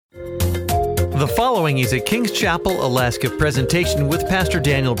The following is a Kings Chapel, Alaska presentation with Pastor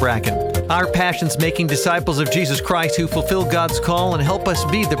Daniel Bracken. Our passion's making disciples of Jesus Christ who fulfill God's call and help us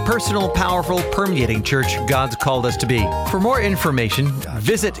be the personal, powerful, permeating church God's called us to be. For more information,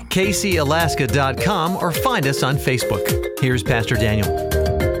 visit kcalaska.com or find us on Facebook. Here's Pastor Daniel.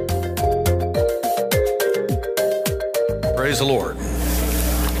 Praise the Lord.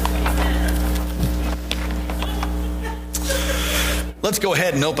 Let's go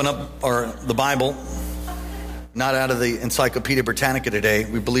ahead and open up the Bible, not out of the Encyclopedia Britannica today.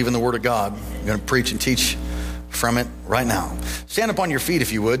 We believe in the Word of God. I'm going to preach and teach from it right now. Stand up on your feet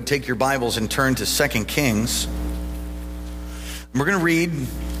if you would. Take your Bibles and turn to 2 Kings. We're going to read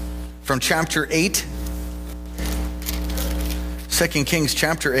from chapter 8. 2 Kings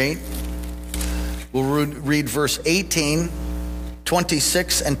chapter 8. We'll read verse 18,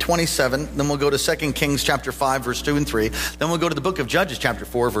 26 and 27. Then we'll go to 2 Kings chapter 5, verse 2 and 3. Then we'll go to the book of Judges chapter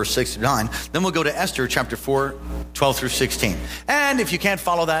 4, verse 6 to 9. Then we'll go to Esther chapter 4, 12 through 16. And if you can't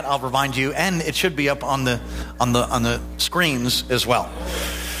follow that, I'll remind you, and it should be up on the screens as well.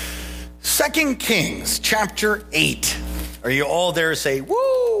 2 Kings chapter 8. Are you all there? Say, woo!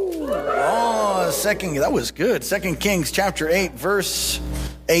 Oh, that was good. 2 Kings chapter 8, verse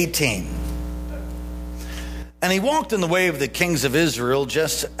 18. And he walked in the way of the kings of Israel,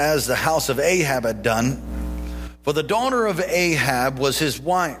 just as the house of Ahab had done. For the daughter of Ahab was his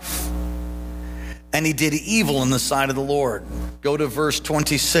wife. And he did evil in the sight of the Lord. Go to verse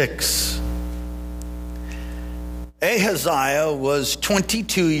 26. Ahaziah was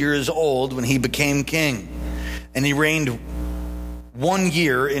 22 years old when he became king. And he reigned 1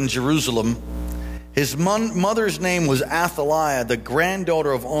 year in Jerusalem. His mother's name was Athaliah, the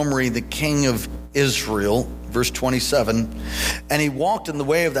granddaughter of Omri, the king of Israel. Verse 27, and he walked in the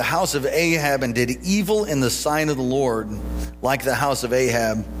way of the house of Ahab and did evil in the sight of the Lord, like the house of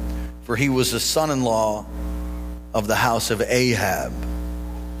Ahab, for he was the son-in-law of the house of Ahab.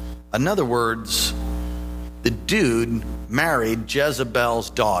 In other words, the dude married Jezebel's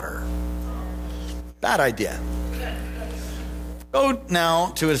daughter. Bad idea. Go now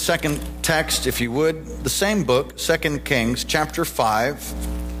to a second text, if you would. The same book, 2 Kings, chapter 5,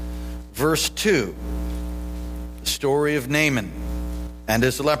 verse 2. The story of Naaman and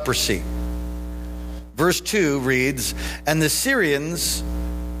his leprosy. Verse 2 reads, and the Syrians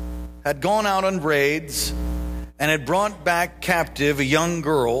had gone out on raids and had brought back captive a young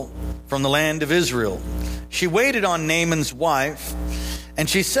girl from the land of Israel. She waited on Naaman's wife, and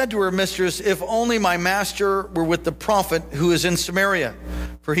she said to her mistress, if only my master were with the prophet who is in Samaria,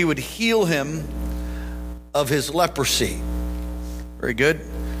 for he would heal him of his leprosy. Very good.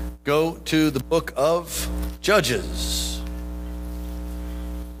 Go to the book of Judges.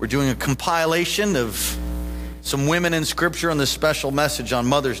 We're doing a compilation of some women in Scripture on this special message on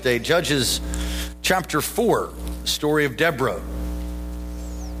Mother's Day. Judges chapter 4, the story of Deborah.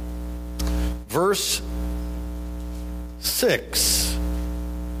 Verse 6.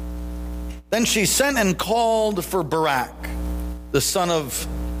 Then she sent and called for Barak, the son of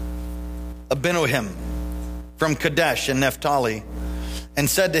Abinoam, from Kadesh in Naphtali, and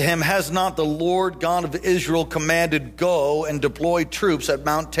said to him, has not the Lord God of Israel commanded, go and deploy troops at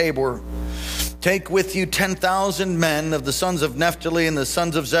Mount Tabor? Take with you 10,000 men of the sons of Naphtali and the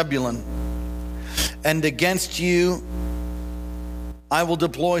sons of Zebulun. And against you I will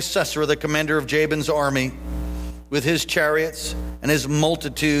deploy Sisera, the commander of Jabin's army, with his chariots and his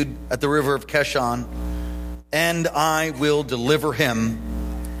multitude at the river of Kishon. And I will deliver him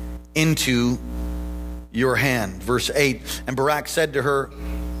into your hand. Verse 8, and Barak said to her,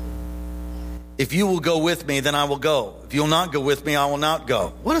 if you will go with me, then I will go. If you will not go with me, I will not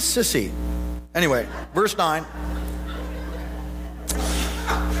go. What a sissy. Anyway, verse 9.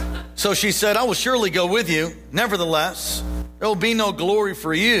 So she said, I will surely go with you. Nevertheless, there will be no glory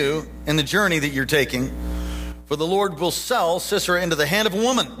for you in the journey that you're taking, for the Lord will sell Sisera into the hand of a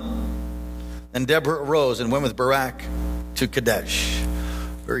woman. Then Deborah arose and went with Barak to Kadesh.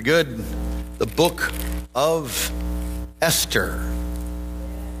 Very good. The book of Esther.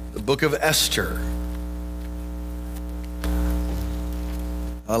 The book of Esther.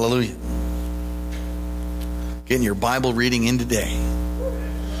 Hallelujah. Getting your Bible reading in today.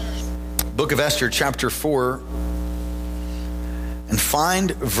 Book of Esther, chapter 4. And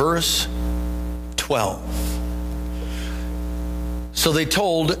find verse 12. So they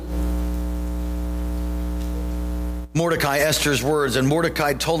told Mordecai Esther's words, and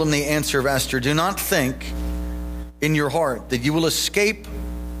Mordecai told him the answer of Esther. Do not think in your heart that you will escape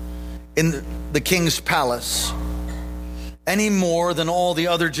in the king's palace any more than all the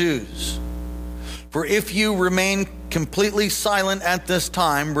other Jews. For if you remain completely silent at this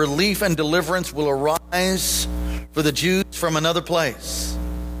time, relief and deliverance will arise for the Jews from another place.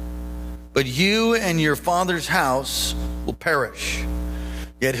 But you and your father's house will perish.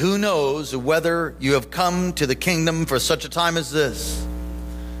 Yet who knows whether you have come to the kingdom for such a time as this?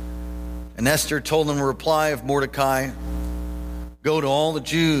 And Esther told him a reply of Mordecai, go to all the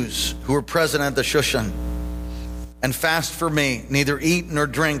Jews who are present at the Shushan and fast for me, neither eat nor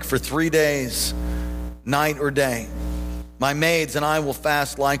drink for 3 days, night or day. My maids and I will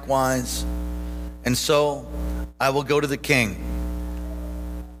fast likewise, and so I will go to the king,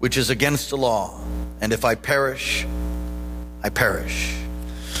 which is against the law, and if I perish, I perish.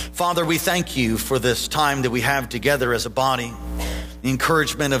 Father, we thank you for this time that we have together as a body, the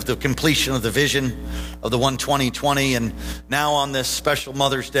encouragement of the completion of the vision of the 1-20-20, and now on this special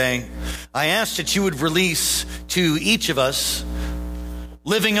Mother's Day. I ask that you would release to each of us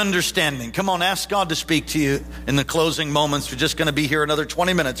living understanding. Come on, ask God to speak to you in the closing moments. We're just going to be here another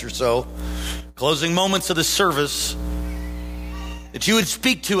 20 minutes or so. Closing moments of the service. That you would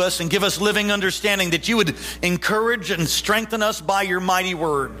speak to us and give us living understanding. That you would encourage and strengthen us by your mighty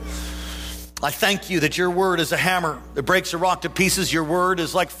word. I thank you that your word is a hammer that breaks a rock to pieces. Your word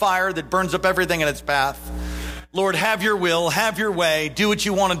is like fire that burns up everything in its path. Lord, have your will, have your way. Do what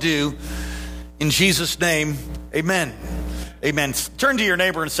you want to do. In Jesus' name, amen. Amen. Turn to your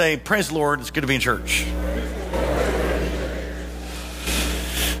neighbor and say, praise the Lord, it's good to be in church.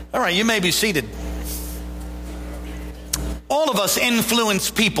 All right, you may be seated. All of us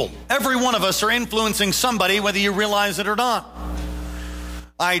influence people. Every one of us are influencing somebody, whether you realize it or not.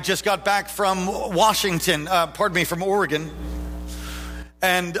 I just got back from from Oregon.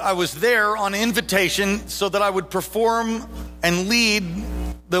 And I was there on invitation so that I would perform and lead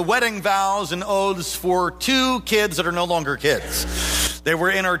the wedding vows and oaths for 2 kids that are no longer kids. They were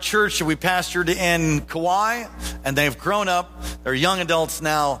in our church that we pastored in Kauai, and they've grown up. They're young adults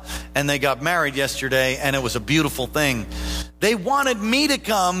now, and they got married yesterday, and it was a beautiful thing. They wanted me to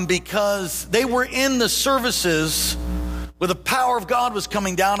come because they were in the services where the power of God was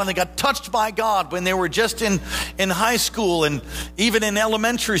coming down, and they got touched by God when they were just in high school and even in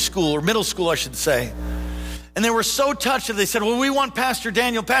elementary school, or middle school, I should say. And they were so touched that they said, well, we want Pastor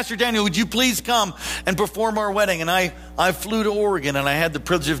Daniel. Pastor Daniel, would you please come and perform our wedding? And I flew to Oregon, and I had the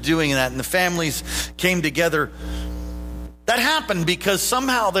privilege of doing that, and the families came together. That happened because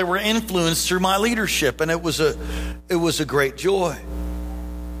somehow they were influenced through my leadership, and it was a great joy.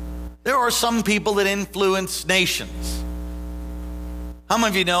 There are some people that influence nations. How many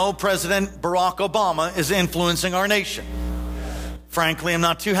of you know President Barack Obama is influencing our nation? Frankly, I'm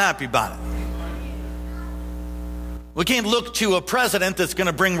not too happy about it. We can't look to a president that's going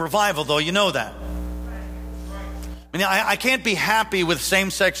to bring revival, though. You know that. I mean, I can't be happy with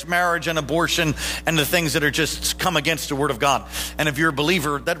same-sex marriage and abortion and the things that are just come against the Word of God. And if you're a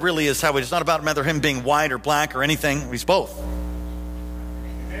believer, that really is how it is. It's not about whether him being white or black or anything. He's both.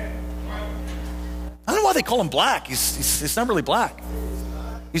 I don't know why they call him black. He's not really black.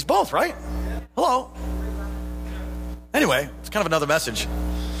 He's both, right? Hello. Anyway, it's kind of another message.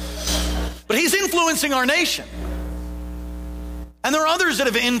 But he's influencing our nation. And there are others that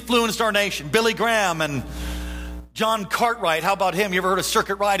have influenced our nation. Billy Graham and John Cartwright. How about him? You ever heard a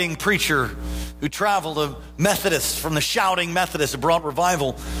circuit riding preacher who traveled to Methodists from the shouting Methodists and brought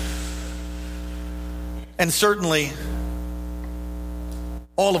revival? And certainly,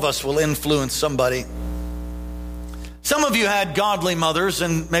 all of us will influence somebody. Some of you had godly mothers,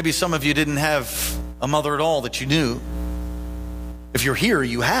 and maybe some of you didn't have a mother at all that you knew. If you're here,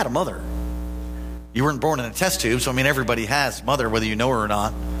 you had a mother. You weren't born in a test tube, so I mean everybody has a mother, whether you know her or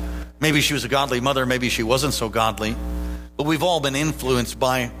not. Maybe she was a godly mother, maybe she wasn't so godly. But we've all been influenced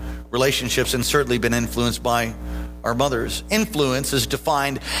by relationships and certainly been influenced by our mothers. Influence is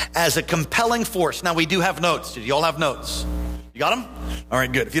defined as a compelling force. Now, we do have notes. Did you all have notes? You got them? All right,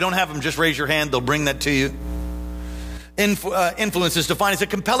 good. If you don't have them, just raise your hand. They'll bring that to you. Influence is defined as a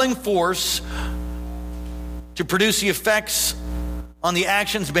compelling force to produce the effects on the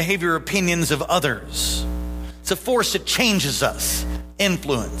actions, behavior, opinions of others. It's a force that changes us.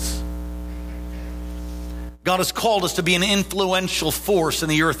 Influence. God has called us to be an influential force in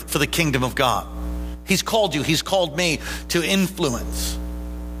the earth for the kingdom of God. He's called you, he's called me to influence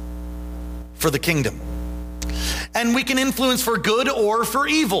for the kingdom. And we can influence for good or for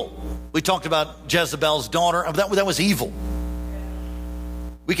evil. We talked about Jezebel's daughter. That was evil.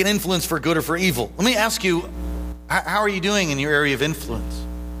 We can influence for good or for evil. Let me ask you, how are you doing in your area of influence?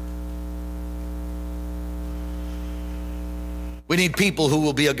 We need people who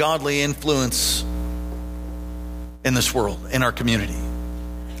will be a godly influence in this world, in our community.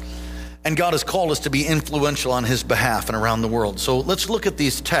 And God has called us to be influential on his behalf and around the world. So let's look at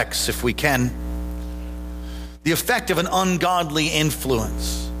these texts if we can. The effect of an ungodly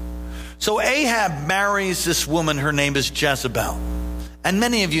influence. So Ahab marries this woman, her name is Jezebel. And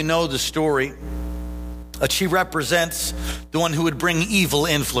many of you know the story. She represents the one who would bring evil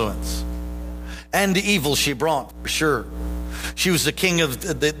influence. And the evil she brought, for sure. She was the king of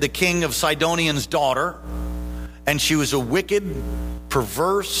the king of Sidonian's daughter. And she was a wicked,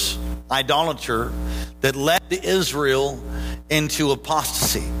 perverse idolater that led Israel into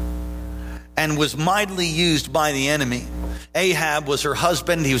apostasy and was mightily used by the enemy. Ahab was her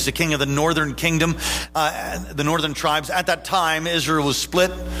husband. He was the king of the northern kingdom, the northern tribes. At that time, Israel was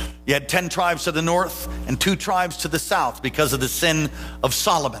split. You had 10 tribes to the north and 2 tribes to the south because of the sin of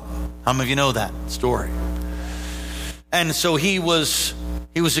Solomon. How many of you know that story? And so he was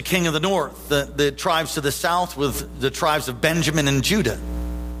the king of the north. The tribes to the south with the tribes of Benjamin and Judah.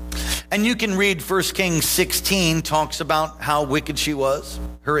 And you can read 1 Kings 16, talks about how wicked she was.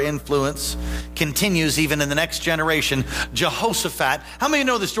 Her influence continues even in the next generation. Jehoshaphat. How many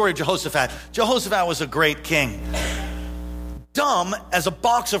know the story of Jehoshaphat? Jehoshaphat was a great king. Dumb as a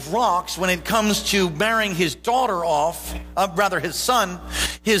box of rocks when it comes to marrying his daughter off, his son.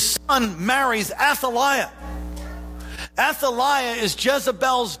 His son marries Athaliah. Athaliah is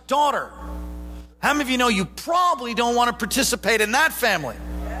Jezebel's daughter. How many of you know you probably don't want to participate in that family?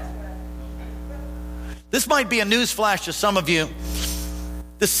 This might be a newsflash to some of you.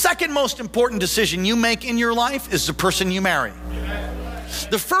 The second most important decision you make in your life is the person you marry.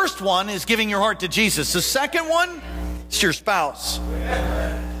 The first one is giving your heart to Jesus. The second one is your spouse.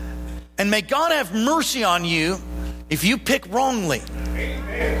 And may God have mercy on you if you pick wrongly.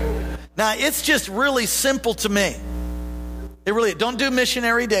 Now, it's just really simple to me. It really, don't do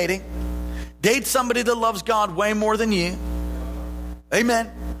missionary dating. Date somebody that loves God way more than you. Amen.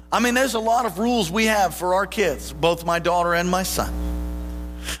 I mean, there's a lot of rules we have for our kids, both my daughter and my son.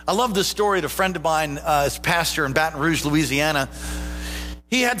 I love this story. A friend of mine is pastor in Baton Rouge, Louisiana.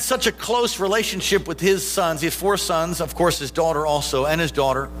 He had such a close relationship with his sons. He had 4 sons, of course, his daughter also, and his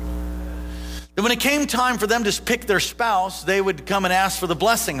daughter. That when it came time for them to pick their spouse, they would come and ask for the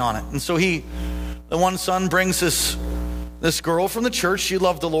blessing on it. And so the one son brings this girl from the church. She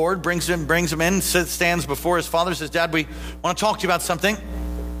loved the Lord, brings him in, stands before his father, says, "Dad, we want to talk to you about something."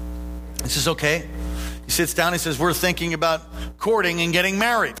 He says, "Okay." He sits down, he says, "We're thinking about courting and getting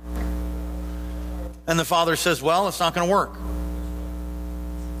married." And the father says, "Well, it's not going to work."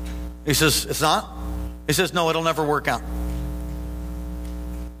 He says, "It's not?" He says, "No, it'll never work out."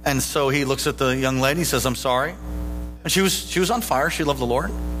 And so he looks at the young lady, he says, "I'm sorry." And she was on fire, she loved the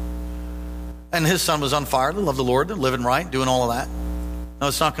Lord. And his son was on fire, they loved the Lord, they're living right, doing all of that. "No,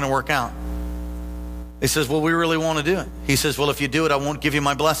 it's not going to work out." He says, "Well, we really want to do it." He says, "Well, if you do it, I won't give you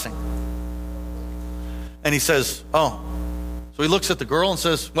my blessing." And he says, "Oh." So he looks at the girl and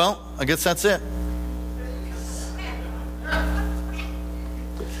says, "Well, I guess that's it."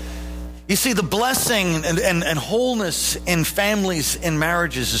 You see, the blessing and wholeness in families and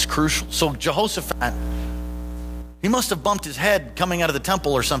marriages is crucial. So Jehoshaphat, he must have bumped his head coming out of the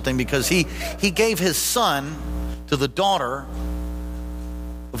temple or something, because he gave his son to the daughter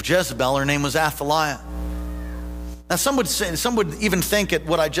of Jezebel. Her name was Athaliah. Now, some would even think at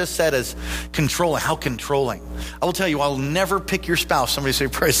what I just said as controlling. How controlling? I will tell you, I'll never pick your spouse. Somebody say,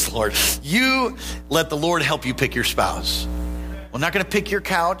 "Praise the Lord." You let the Lord help you pick your spouse. We're not going to pick your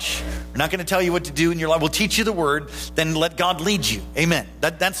couch. We're not going to tell you what to do in your life. We'll teach you the word. Then let God lead you. Amen.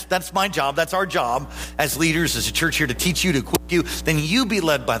 That's my job. That's our job as leaders, as a church here, to teach you, to equip you. Then you be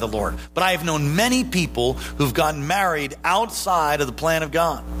led by the Lord. But I have known many people who've gotten married outside of the plan of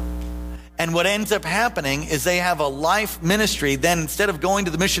God. And what ends up happening is they have a life ministry. Then instead of going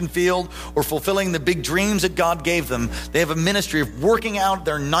to the mission field or fulfilling the big dreams that God gave them, they have a ministry of working out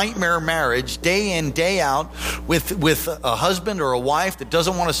their nightmare marriage day in, day out with a husband or a wife that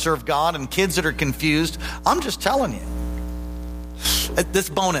doesn't want to serve God and kids that are confused. I'm just telling you. This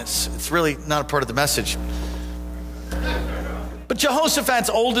bonus, it's really not a part of the message. But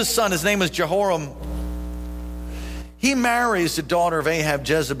Jehoshaphat's oldest son, his name was Jehoram. He marries the daughter of Ahab,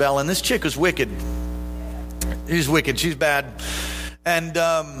 Jezebel, and this chick is wicked. She's wicked. She's bad. And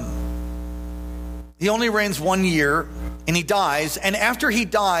he only reigns 1 year, and he dies. And after he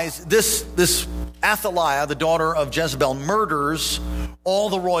dies, this Athaliah, the daughter of Jezebel, murders all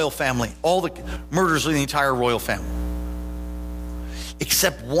the royal family. Murders the entire royal family.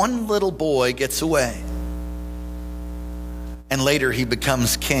 Except one little boy gets away. And later he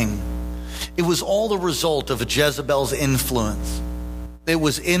becomes king. It was all the result of Jezebel's influence. It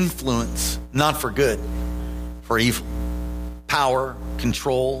was influence, not for good, for evil. Power,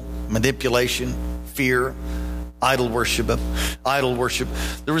 control, manipulation, fear, idol worship.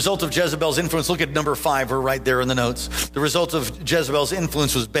 The result of Jezebel's influence, look at number 5, or right there in the notes. The result of Jezebel's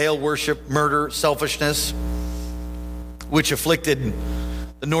influence was Baal worship, murder, selfishness, which afflicted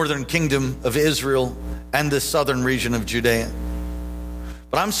the northern kingdom of Israel and the southern region of Judea.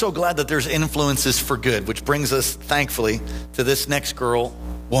 But I'm so glad that there's influences for good, which brings us, thankfully, to this next girl,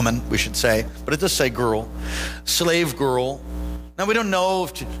 woman, we should say, but it does say girl, slave girl. Now, we don't know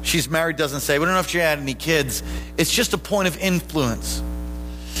if she's married, doesn't say. We don't know if she had any kids. It's just a point of influence.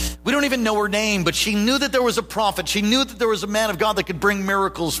 We don't even know her name, but she knew that there was a prophet. She knew that there was a man of God that could bring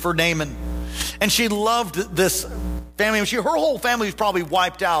miracles for Naaman. And she loved this family. Her whole family was probably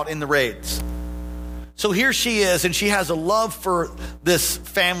wiped out in the raids. So here she is, and she has a love for this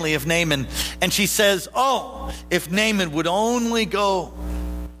family of Naaman. And she says, oh, if Naaman would only go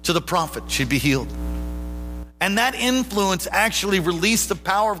to the prophet, she'd be healed. And that influence actually released the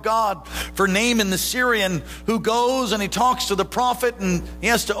power of God for Naaman the Syrian, who goes and he talks to the prophet, and he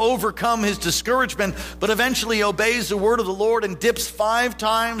has to overcome his discouragement, but eventually obeys the word of the Lord and dips 5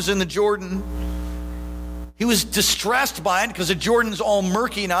 times in the Jordan. He was distressed by it because the Jordan's all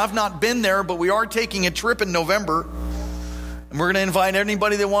murky. Now, I've not been there, but we are taking a trip in November. And we're going to invite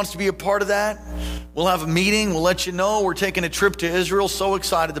anybody that wants to be a part of that. We'll have a meeting. We'll let you know. We're taking a trip to Israel. So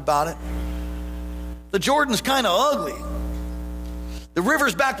excited about it. The Jordan's kind of ugly. The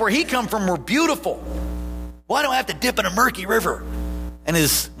rivers back where he come from were beautiful. Why do I have to dip in a murky river? And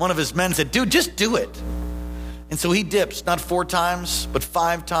one of his men said, dude, just do it. And so he dips, not 4 times, but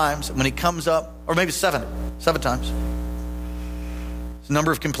 5 times. And when he comes up, or maybe 7 times. It's the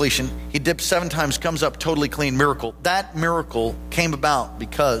number of completion. He dips 7 times, comes up totally clean. Miracle. That miracle came about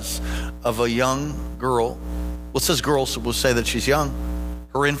because of a young girl. Well, it says girl, so we'll say that she's young.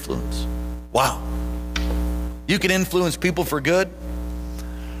 Her influence. Wow. You can influence people for good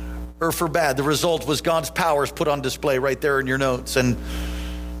or for bad. The result was God's power is put on display right there in your notes. And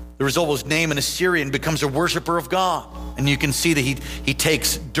the result was Naaman, a Syrian, becomes a worshiper of God. And you can see that he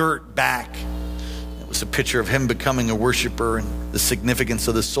takes dirt back. It was a picture of him becoming a worshiper and the significance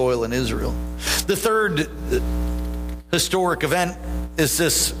of the soil in Israel. The third historic event is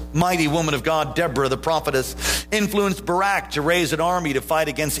this mighty woman of God, Deborah, the prophetess, influenced Barak to raise an army to fight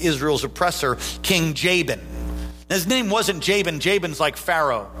against Israel's oppressor, King Jabin. His name wasn't Jabin. Jabin's like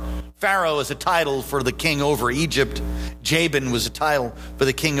Pharaoh. Pharaoh is a title for the king over Egypt. Jabin was a title for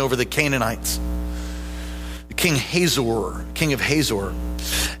the king over the Canaanites. The king of Hazor.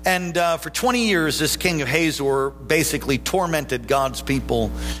 And for 20 years, this king of Hazor basically tormented God's people.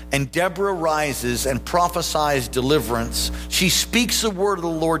 And Deborah rises and prophesies deliverance. She speaks the word of the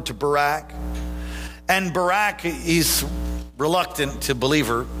Lord to Barak. And Barak, he's reluctant to believe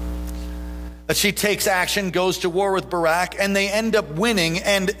her. But she takes action, goes to war with Barak, and they end up winning.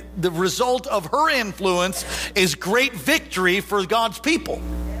 And the result of her influence is great victory for God's people.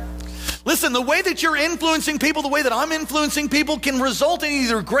 Listen, the way that you're influencing people, the way that I'm influencing people can result in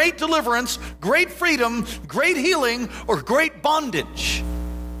either great deliverance, great freedom, great healing, or great bondage.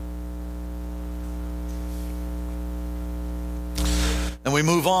 And we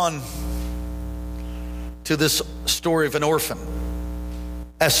move on to this story of an orphan,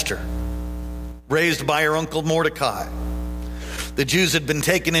 Esther, raised by her uncle Mordecai. The Jews had been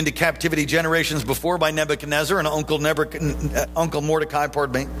taken into captivity generations before by Nebuchadnezzar, and Uncle Mordecai,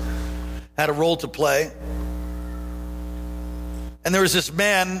 had a role to play. And there was this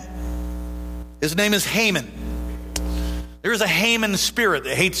man, his name is Haman. There is a Haman spirit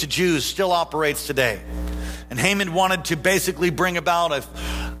that hates the Jews, still operates today. And Haman wanted to basically bring about a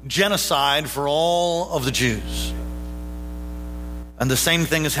genocide for all of the Jews. And the same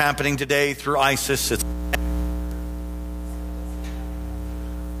thing is happening today through ISIS.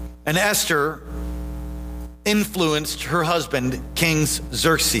 And Esther influenced her husband, King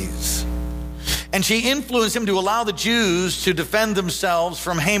Xerxes. And she influenced him to allow the Jews to defend themselves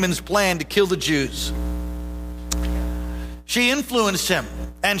from Haman's plan to kill the Jews. She influenced him,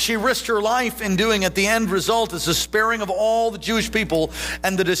 and she risked her life in doing it. The end result is the sparing of all the Jewish people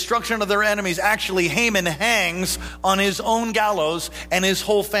and the destruction of their enemies. Actually, Haman hangs on his own gallows and his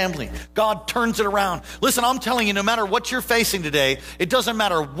whole family. God turns it around. Listen, I'm telling you, no matter what you're facing today, it doesn't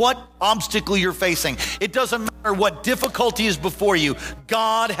matter what obstacle you're facing. It doesn't matter what difficulty is before you.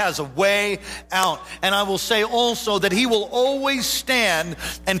 God has a way out. And I will say also that he will always stand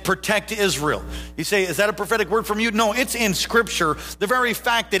and protect Israel. You say, is that a prophetic word from you? No, it's in Scripture. The very fact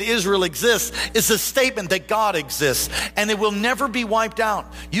fact that Israel exists is a statement that God exists, and it will never be wiped out.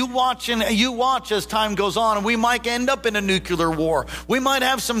 You watch as time goes on, and we might end up in a nuclear war. We might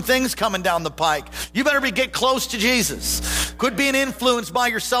have some things coming down the pike. You better get close to Jesus. Quit being influenced by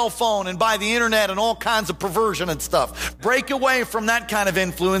your cell phone and by the internet and all kinds of perversion and stuff. Break away from that kind of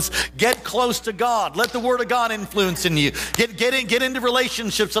influence. Get close to God. Let the Word of God influence in you. Get into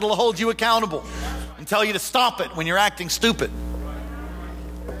relationships that'll hold you accountable and tell you to stop it when you're acting stupid.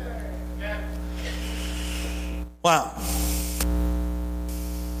 Wow.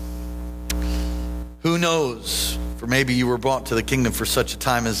 Who knows? For maybe you were brought to the kingdom for such a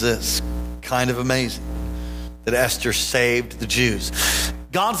time as this. Kind of amazing that Esther saved the Jews.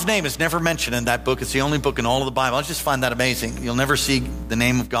 God's name is never mentioned in that book. It's the only book in all of the Bible. I just find that amazing. You'll never see the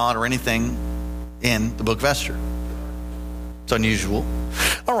name of God or anything in the book of Esther. It's unusual.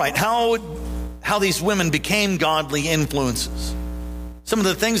 All right, how these women became godly influences. Some of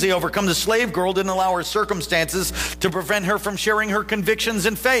the things they overcome. The slave girl didn't allow her circumstances to prevent her from sharing her convictions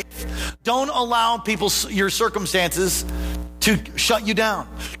in faith. Don't allow your circumstances to shut you down.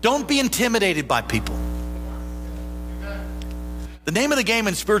 Don't be intimidated by people. The name of the game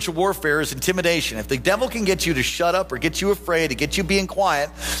in spiritual warfare is intimidation. If the devil can get you to shut up or get you afraid, to get you being quiet,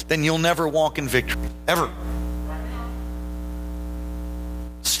 then you'll never walk in victory, ever.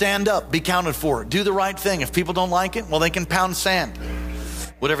 Stand up, be counted for, do the right thing. If people don't like it, well, they can pound sand,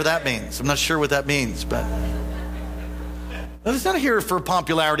 whatever that means. I'm not sure what that means, but it's not here for a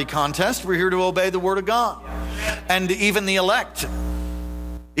popularity contest. We're here to obey the Word of God. And even the elect,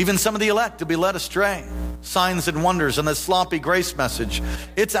 even some of the elect to be led astray. Signs and wonders and the sloppy grace message.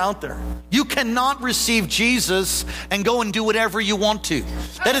 It's out there. You cannot receive Jesus and go and do whatever you want to.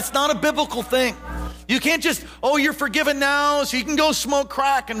 That it's not a biblical thing. You can't just, you're forgiven now, so you can go smoke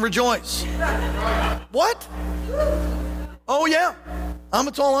crack and rejoice. What? Oh yeah,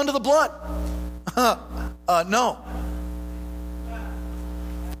 it's all under the blood. No.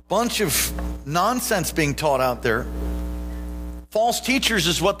 Bunch of nonsense being taught out there. False teachers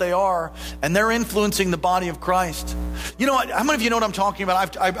is what they are, and they're influencing the body of Christ. You know what? How many of you know what I'm talking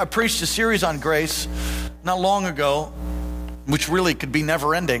about? I preached a series on grace not long ago, which really could be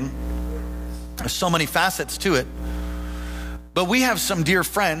never ending. There's so many facets to it. But we have some dear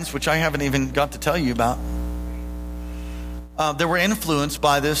friends, which I haven't even got to tell you about, that were influenced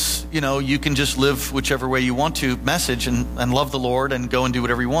by this, you can just live whichever way you want to message and love the Lord and go and do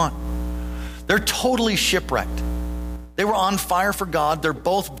whatever you want. They're totally shipwrecked. They were on fire for God. They're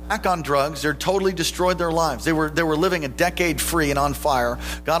both back on drugs. They're totally destroyed their lives. They were living a decade free and on fire.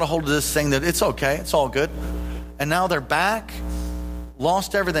 Got a hold of this thing that it's okay, it's all good. And now they're back,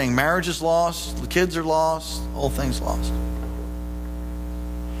 lost everything. Marriage is lost, the kids are lost, the whole thing's lost.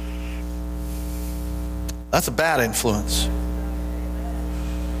 That's a bad influence.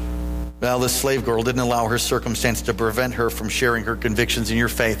 Well, this slave girl didn't allow her circumstance to prevent her from sharing her convictions in your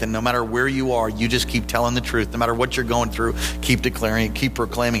faith. And no matter where you are, you just keep telling the truth. No matter what you're going through, keep declaring it, keep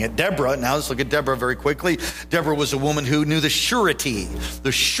proclaiming it. Deborah, now let's look at Deborah very quickly. Deborah was a woman who knew the surety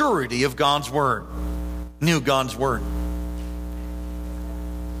of God's word. Knew God's word.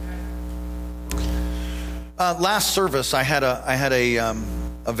 Last service, I had a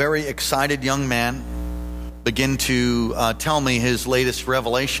very excited young man begin to tell me his latest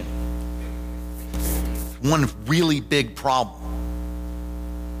revelation. One really big problem.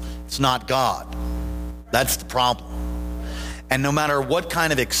 It's not God. That's the problem. And no matter what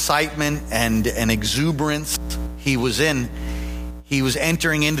kind of excitement and exuberance he was in, he was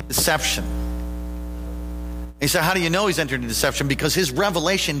entering into deception. He said, how do you know he's entering into deception? Because his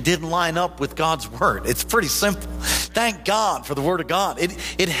revelation didn't line up with God's word. It's pretty simple. Thank God for the word of God.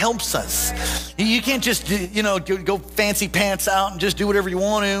 It helps us. You can't just, go fancy pants out and just do whatever you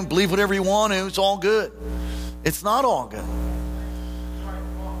want to, believe whatever you want to. It's all good. It's not all good.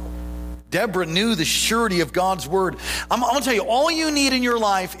 Deborah knew the surety of God's word. I'm going to tell you, all you need in your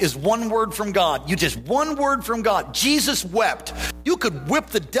life is one word from God. One word from God. Jesus wept. You could whip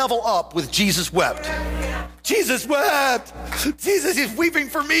the devil up with Jesus wept. Jesus wept. Jesus is weeping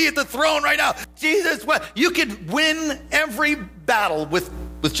for me at the throne right now. Jesus wept. You could win every battle with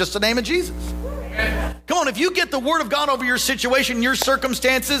just the name of Jesus. Come on, if you get the word of God over your situation, your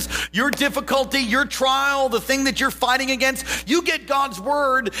circumstances, your difficulty, your trial, the thing that you're fighting against, you get God's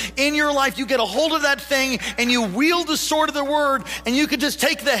word in your life, you get a hold of that thing, and you wield the sword of the word, and you can just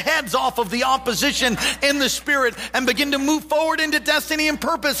take the heads off of the opposition in the spirit and begin to move forward into destiny and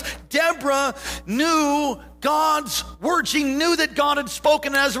purpose. Deborah knew God's word. She knew that God had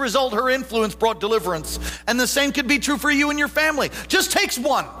spoken, and as a result, her influence brought deliverance. And the same could be true for you and your family. Just takes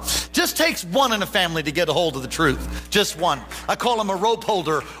one. Just takes one in a family to get a hold of the truth. Just one. I call them a rope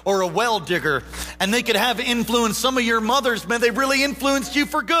holder or a well digger. And they could have influence. Some of your mothers, man, they really influenced you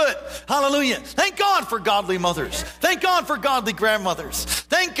for good. Hallelujah. Thank God for godly mothers. Thank God for godly grandmothers.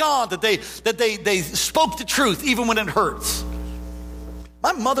 Thank God that they spoke the truth even when it hurts.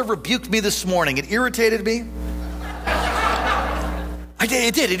 My mother rebuked me this morning. It irritated me.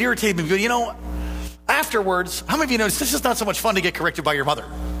 It did. It irritated me. But you know, afterwards, how many of you noticed this is not so much fun to get corrected by your mother?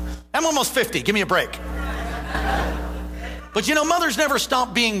 I'm almost 50. Give me a break. But you know, mothers never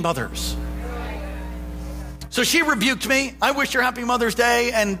stop being mothers. So she rebuked me. I wished her happy Mother's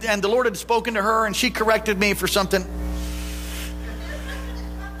Day, and the Lord had spoken to her, and she corrected me for something.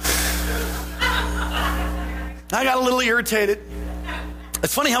 I got a little irritated.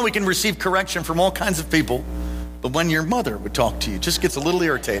 It's funny how we can receive correction from all kinds of people, but when your mother would talk to you, it just gets a little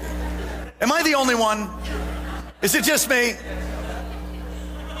irritated. Am I the only one? Is it just me?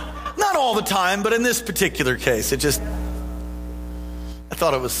 Not all the time, but in this particular case, I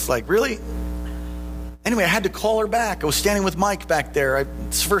thought it was like, really? Anyway, I had to call her back. I was standing with Mike back there.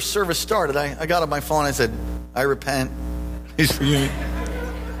 First service started. I got on my phone. I said, I repent. He's forgiven me.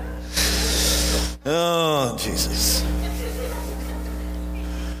 Oh, Jesus.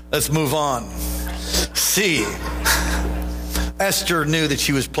 Let's move on. C. Esther knew that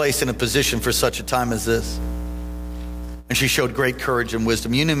she was placed in a position for such a time as this. And she showed great courage and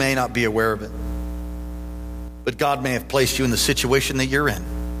wisdom. You may not be aware of it, but God may have placed you in the situation that you're in.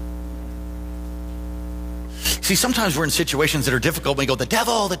 See, sometimes we're in situations that are difficult. We go, the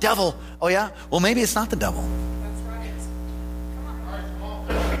devil. Oh yeah? Well, maybe it's not the devil. That's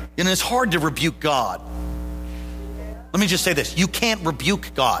right. And it's hard to rebuke God. Let me just say this. You can't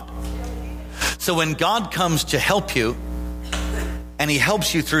rebuke God. So when God comes to help you, and he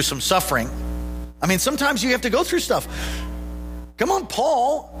helps you through some suffering, I mean, sometimes you have to go through stuff. Come on,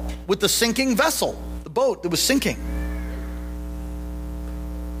 Paul, with the sinking vessel, the boat that was sinking.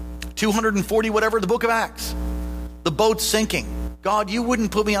 240 whatever, the book of Acts. The boat's sinking. God, you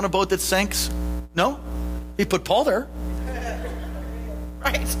wouldn't put me on a boat that sinks? No? He put Paul there.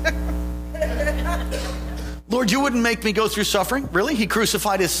 Right. Lord, you wouldn't make me go through suffering? Really? He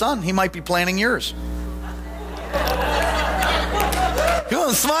crucified his son. He might be planning yours. Come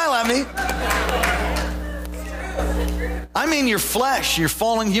on, smile at me. I mean your flesh, your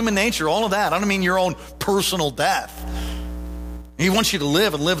fallen human nature, all of that. I don't mean your own personal death. He wants you to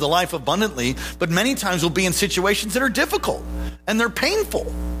live and live the life abundantly, but many times we'll be in situations that are difficult and they're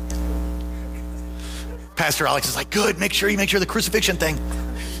painful. Pastor Alex is like, good, make sure the crucifixion thing.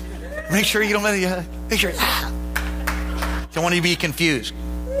 Make sure you don't make sure. Don't want you to be confused.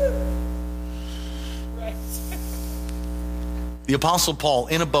 The Apostle Paul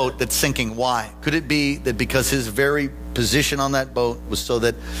in a boat that's sinking. Why? Could it be that because his very position on that boat was so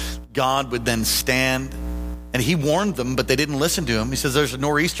that God would then stand? And he warned them, but they didn't listen to him. He says, there's a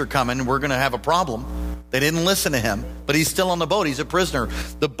nor'easter coming and we're going to have a problem. They didn't listen to him, but he's still on the boat. He's a prisoner.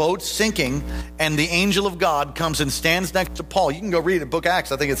 The boat's sinking, and the angel of God comes and stands next to Paul. You can go read it, book of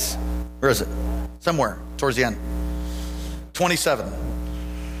Acts. I think it's, where is it? Somewhere towards the end. 27.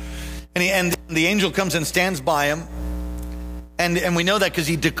 And the angel comes and stands by him. And we know that because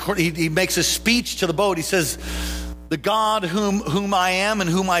he makes a speech to the boat. He says, the God whom I am and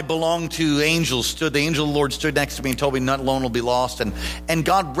whom I belong to, the angel of the Lord stood next to me and told me not alone will be lost. And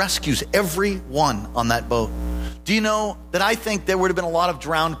God rescues everyone on that boat. Do you know that I think there would have been a lot of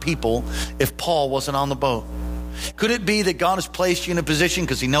drowned people if Paul wasn't on the boat? Could it be that God has placed you in a position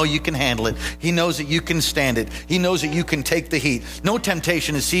because he knows you can handle it? He knows that you can stand it. He knows that you can take the heat. No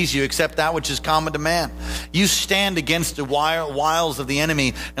temptation has seized you except that which is common to man. You stand against the wiles of the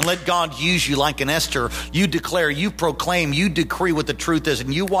enemy and let God use you like an Esther. You declare, you proclaim, you decree what the truth is,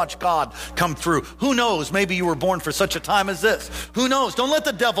 and you watch God come through. Who knows? Maybe you were born for such a time as this. Who knows? Don't let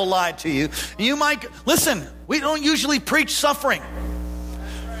the devil lie to you. You might, listen, we don't usually preach suffering,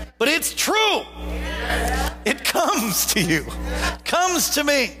 but it's true. It comes to you, comes to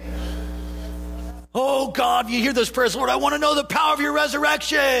me. Oh God, you hear those prayers, Lord, I want to know the power of your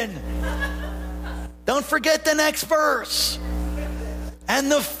resurrection. Don't forget the next verse.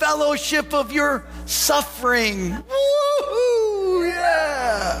 And the fellowship of your suffering. Woo-hoo,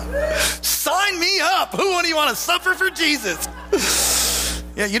 yeah. Sign me up. Who do you want to suffer for Jesus?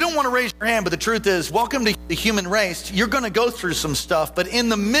 Yeah, you don't want to raise your hand, but the truth is, welcome to the human race. You're going to go through some stuff, but in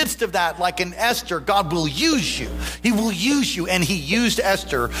the midst of that, like in Esther, God will use you. He will use you, and he used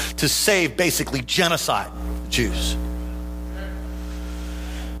Esther to save basically genocide the Jews.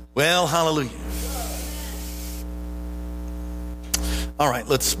 Well, hallelujah. All right,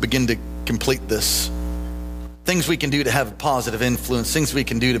 let's begin to complete this. Things we can do to have a positive influence, things we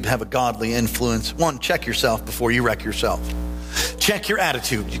can do to have a godly influence. One, check yourself before you wreck yourself. Check your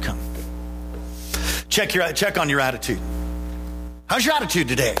attitude. You come. Check on your attitude. How's your attitude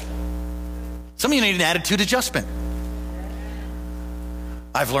today? Some of you need an attitude adjustment.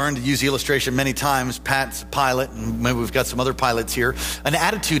 I've learned to use the illustration many times. Pat's a pilot, and maybe we've got some other pilots here. An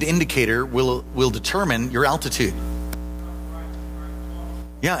attitude indicator will determine your altitude.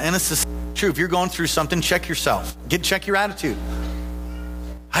 Yeah, and it's true. If you're going through something, check yourself. Check your attitude.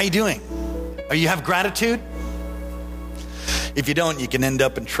 How you doing? Are you have gratitude? If you don't, you can end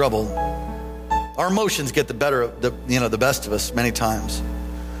up in trouble. Our emotions get the best of us many times.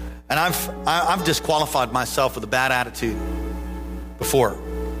 And I've disqualified myself with a bad attitude before.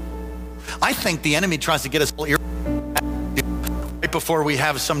 I think the enemy tries to get us right before we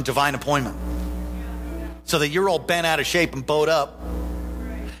have some divine appointment, so that you're all bent out of shape and bowed up,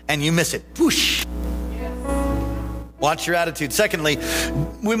 and you miss it. Whoosh. Watch your attitude. Secondly,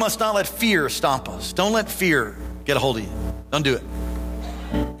 we must not let fear stomp us. Don't let fear get a hold of you. Don't do it.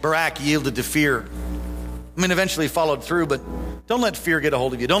 Barak yielded to fear. I mean, eventually followed through, but don't let fear get a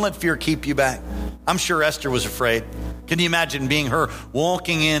hold of you. Don't let fear keep you back. I'm sure Esther was afraid. Can you imagine being her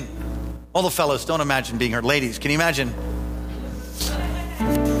walking in? All the fellows, don't imagine being her. Ladies, can you imagine?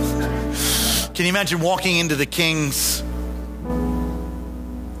 Can you imagine walking into the king's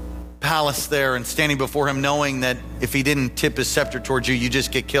palace there and standing before him, knowing that if he didn't tip his scepter towards you, you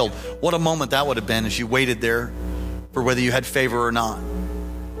just get killed? What a moment that would have been as you waited there for whether you had favor or not.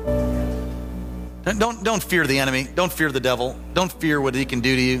 Don't fear the enemy. Don't fear the devil. Don't fear what he can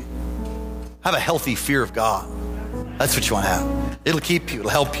do to you. Have a healthy fear of God. That's what you want to have. It'll keep you.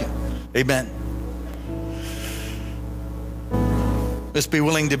 It'll help you. Amen. Just be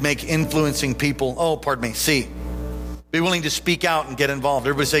willing to make influencing people. See. Be willing to speak out and get involved.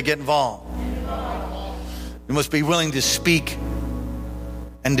 Everybody say get involved. You must be willing to speak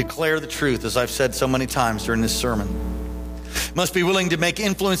and declare the truth, as I've said so many times during this sermon. Must be willing to make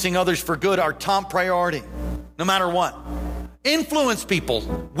influencing others for good our top priority, no matter what. Influence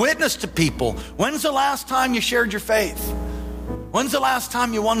people. Witness to people. When's the last time you shared your faith? When's the last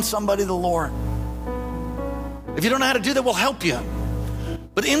time you won somebody to the Lord? If you don't know how to do that, we'll help you.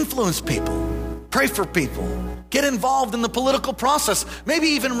 But influence people. Pray for people. Get involved in the political process. Maybe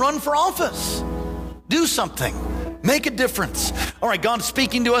even run for office. Do something. Make a difference. All right, God's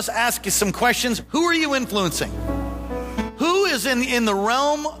speaking to us. Ask you some questions. Who are you influencing? Who is in the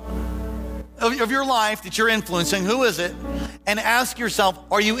realm of your life that you're influencing? Who is it? And ask yourself,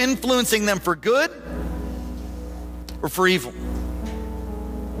 are you influencing them for good or for evil?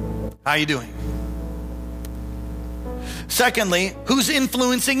 How are you doing? Secondly, who's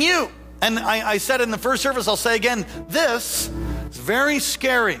influencing you? And I said in the first service, I'll say again, this is very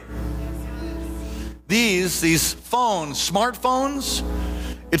scary. These phones, smartphones,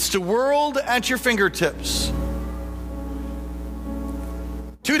 it's the world at your fingertips.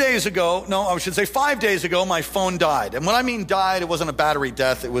 5 days ago, my phone died. And when I mean died, it wasn't a battery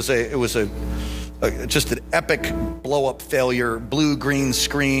death. It was just an epic blow-up failure, blue-green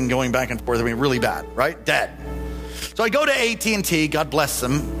screen going back and forth. I mean, really bad, right? Dead. So I go to AT&T, God bless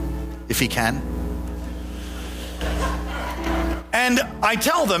them, if he can. And I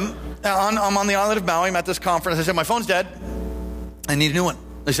tell them, I'm on the island of Maui, I'm at this conference. I said, my phone's dead. I need a new one.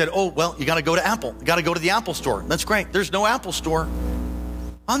 They said, oh, well, you got to go to Apple. You got to go to the Apple store. That's great. There's no Apple store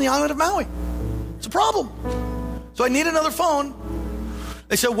on the island of Maui. It's a problem. So I need another phone.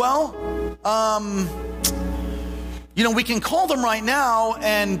 They said, well, we can call them right now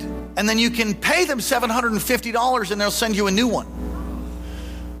and then you can pay them $750 and they'll send you a new one.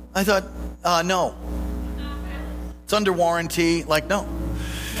 I thought, no. It's under warranty. No.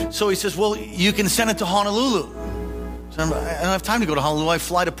 So he says, well, you can send it to Honolulu. So I don't have time to go to Honolulu. I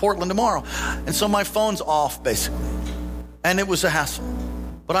fly to Portland tomorrow. And so my phone's off, basically. And it was a hassle.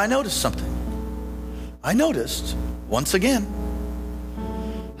 But I noticed something. I noticed, once again,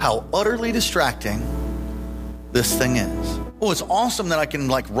 how utterly distracting this thing is. Oh, it's awesome that I can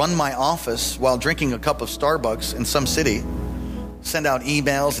run my office while drinking a cup of Starbucks in some city, send out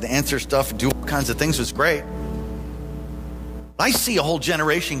emails and answer stuff, do all kinds of things. It's great. I see a whole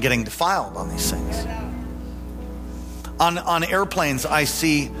generation getting defiled on these things. On airplanes, I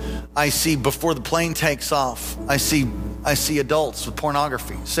see before the plane takes off, I see adults with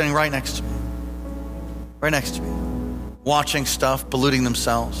pornography sitting right next to me, watching stuff, polluting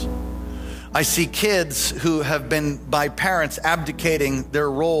themselves. I see kids who have been, by parents, abdicating their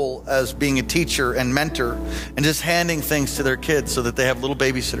role as being a teacher and mentor and just handing things to their kids so that they have little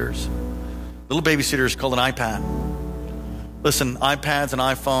babysitters. Little babysitters called an iPad. Listen, iPads and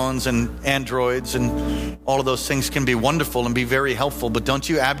iPhones and Androids and All of those things can be wonderful and be very helpful, but don't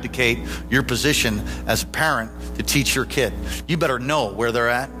you abdicate your position as a parent to teach your kid. You better know where they're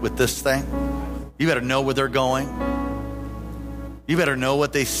at with this thing. You better know where they're going. You better know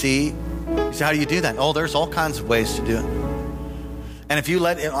what they see. You say, how do you do that? Oh, there's all kinds of ways to do it. And if you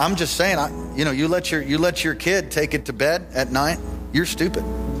I'm just saying, you let your kid take it to bed at night, you're stupid.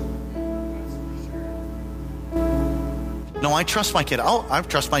 No, I trust my kid. I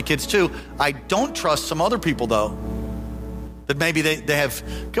trust my kids too. I don't trust some other people though. That maybe they have,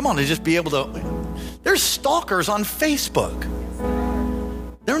 they just be able to. There's stalkers on Facebook.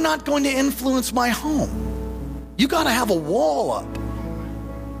 They're not going to influence my home. You got to have a wall up.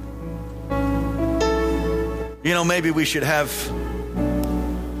 Maybe we should have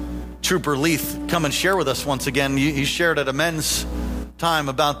Trooper Leith come and share with us once again. He shared at a men's time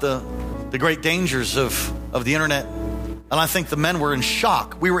about the great dangers of the internet. And I think the men were in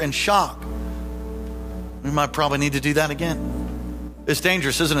shock. We were in shock. We might probably need to do that again. It's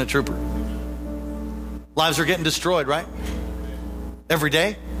dangerous, isn't it, Trooper? Lives are getting destroyed, right? Every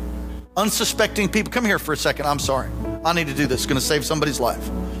day. Unsuspecting people. Come here for a second. I'm sorry. I need to do this. It's going to save somebody's life.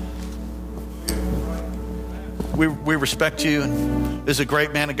 We respect you, and is a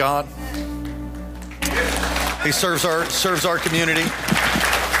great man of God. He serves our community.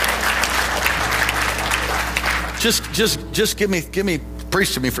 Just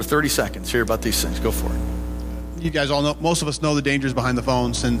preach to me for 30 seconds here about these things. Go for it. You guys all know, most of us know the dangers behind the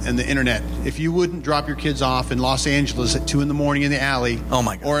phones and the internet. If you wouldn't drop your kids off in Los Angeles at 2 a.m. in the alley, oh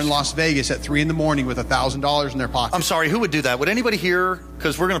my gosh, or in Las Vegas at 3 a.m. with $1,000 in their pocket. I'm sorry, who would do that? Would anybody here?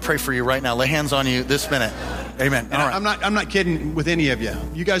 Because we're going to pray for you right now. Lay hands on you this minute. Amen. All right. I'm not kidding with any of you.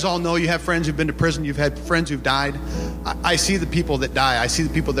 You guys all know you have friends who've been to prison. You've had friends who've died. I see the people that die. I see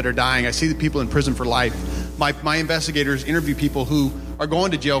the people that are dying. I see the people in prison for life. My investigators interview people who are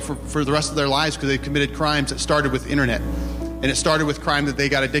going to jail for the rest of their lives because they've committed crimes that started with internet. And it started with crime that they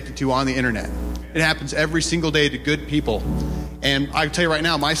got addicted to on the internet. It happens every single day to good people. And I can tell you right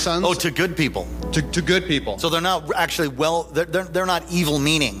now, my sons... Oh, to good people. To good people. So they're not actually they're not evil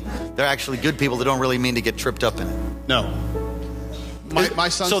meaning. They're actually good people that don't really mean to get tripped up in it. No. My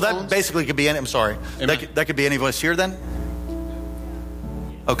son's So that phones, basically could be I'm sorry. That could be any of us here then?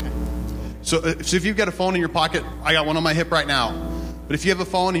 Okay. So if you've got a phone in your pocket, I got one on my hip right now. But if you have a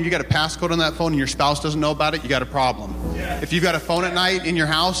phone and you got a passcode on that phone and your spouse doesn't know about it, you got a problem. Yeah. If you've got a phone at night in your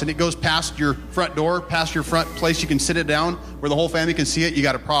house and it goes past your front door, past your front place, you can sit it down where the whole family can see it, you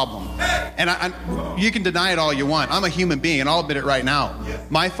got a problem. And you can deny it all you want. I'm a human being, and I'll admit it right now.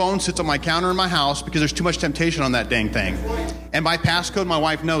 My phone sits on my counter in my house because there's too much temptation on that dang thing. And my passcode, my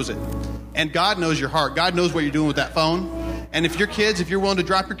wife knows it. And God knows your heart. God knows what you're doing with that phone. And if you're willing to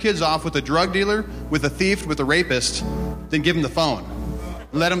drop your kids off with a drug dealer, with a thief, with a rapist, then give them the phone.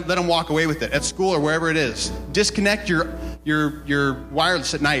 Let them walk away with it at school or wherever it is. Disconnect your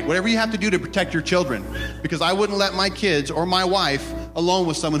wireless at night. Whatever you have to do to protect your children, because I wouldn't let my kids or my wife alone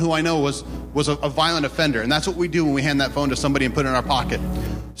with someone who I know was a violent offender, and that's what we do when we hand that phone to somebody and put it in our pocket.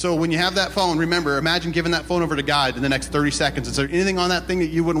 So when you have that phone, remember, imagine giving that phone over to God in the next 30 seconds. Is there anything on that thing that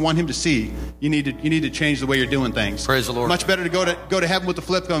you wouldn't want Him to see? You need to change the way you're doing things. Praise the Lord. Much better to go to heaven with a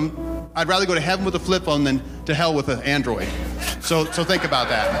flip phone. I'd rather go to heaven with a flip phone than to hell with an Android. So think about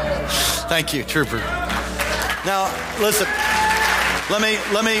that. Thank you, Trooper. Now, listen.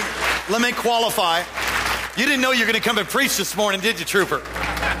 Let me qualify. You didn't know you were going to come and preach this morning, did you, Trooper?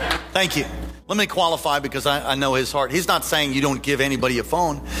 Thank you. Let me qualify because I know his heart. He's not saying you don't give anybody a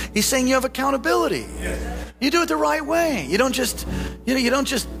phone. He's saying you have accountability. You do it the right way. You don't just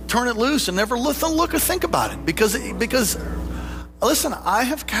turn it loose and never look or think about it. Because listen, I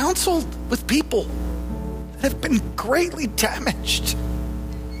have counseled with people that have been greatly damaged.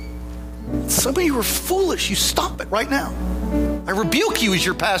 Some of you are foolish. You stop it right now. I rebuke you as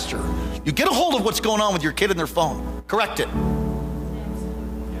your pastor. You get a hold of what's going on with your kid and their phone. Correct it.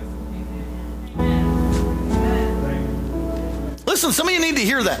 Listen, some of you need to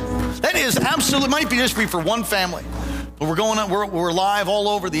hear that. That is absolutely, might be just be for one family. But we're live all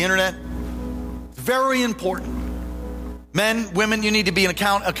over the internet. Very important. Men, women, you need to be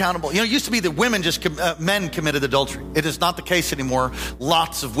accountable. It used to be that women men committed adultery. It is not the case anymore.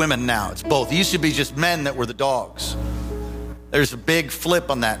 Lots of women now. It's both. It used to be just men that were the dogs. There's a big flip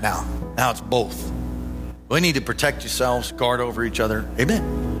on that now. Now it's both. We need to protect yourselves, guard over each other.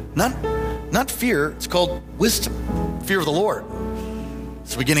 Amen. Not fear. It's called wisdom. Fear of the Lord.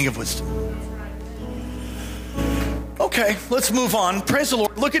 It's the beginning of wisdom. Okay, let's move on. Praise the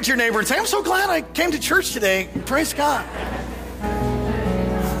Lord. Look at your neighbor and say, I'm so glad I came to church today. Praise God.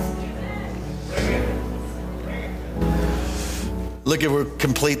 Look at, we'll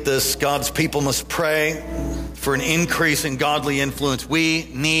complete this. God's people must pray for an increase in godly influence. We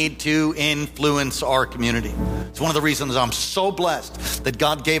need to influence our community. It's one of the reasons I'm so blessed that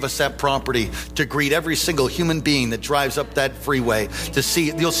God gave us that property to greet every single human being that drives up that freeway. To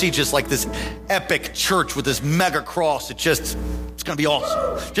see, you'll see just like this epic church with this mega cross. It's going to be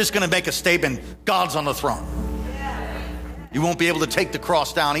awesome. Just going to make a statement. God's on the throne. You won't be able to take the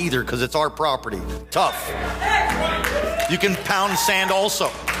cross down either because it's our property. Tough. You can pound sand also.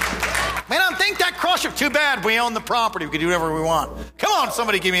 Man, I don't think that cross is too bad. We own the property. We can do whatever we want. Come on,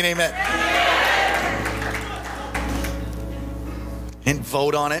 somebody give me an amen. And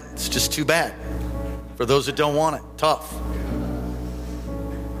vote on it. It's just too bad. For those that don't want it, tough.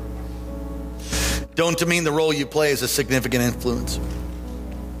 Don't demean the role you play as a significant influence.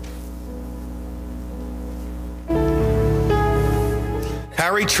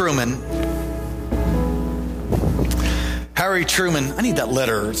 Harry Truman, I need that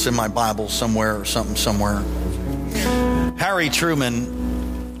letter. It's in my Bible somewhere or somewhere. Harry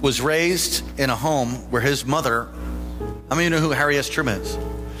Truman was raised in a home where his mother, how many of you know who Harry S. Truman is?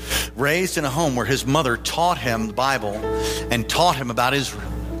 Raised in a home where his mother taught him the Bible and taught him about Israel.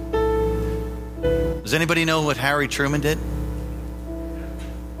 Does anybody know what Harry Truman did?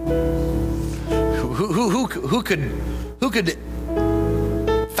 Who could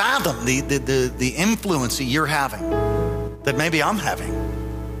fathom the influence that you're having, that maybe I'm having?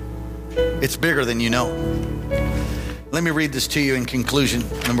 It's bigger than you know. Let me read this to you in conclusion,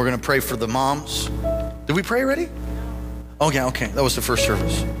 and then we're going to pray for the moms. Did we pray already? Oh, yeah, okay. That was the first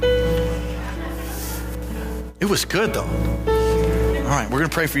service. It was good, though. All right, we're going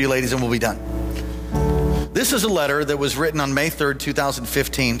to pray for you ladies, and we'll be done. This is a letter that was written on May 3rd,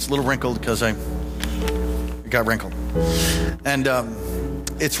 2015. It's a little wrinkled because it got wrinkled. And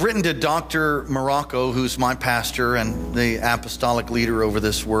it's written to Dr. Morocco, who's my pastor and the apostolic leader over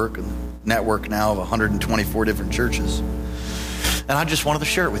this work, and network now of 124 different churches. And I just wanted to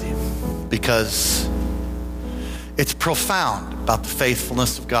share it with you because it's profound about the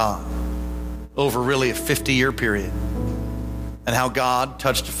faithfulness of God over really a 50-year period, and how God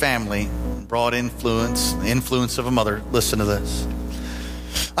touched a family and brought influence, the influence of a mother. Listen to this.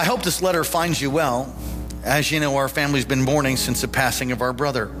 I hope this letter finds you well. As you know, our family's been mourning since the passing of our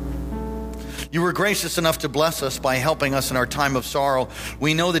brother. You were gracious enough to bless us by helping us in our time of sorrow.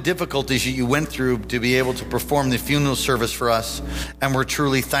 We know the difficulties that you went through to be able to perform the funeral service for us, and we're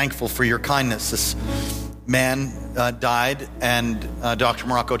truly thankful for your kindness. This man died, and Dr.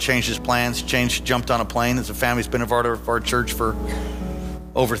 Morocco changed his plans, jumped on a plane. As a family, he's been a part of our church for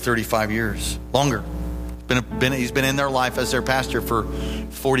over 35 years, longer. He's been in their life as their pastor for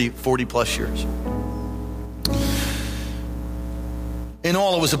 40 plus years. In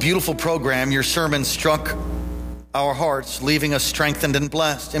all, it was a beautiful program. Your sermon struck our hearts, leaving us strengthened and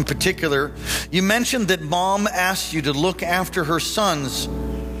blessed. In particular, you mentioned that Mom asked you to look after her sons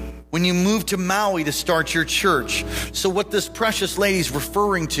when you moved to Maui to start your church. So what this precious lady's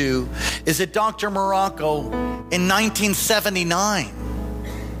referring to is that Dr. Morocco in 1979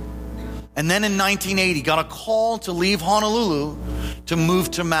 and then in 1980 got a call to leave Honolulu to move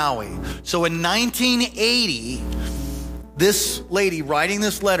to Maui. So in 1980, this lady writing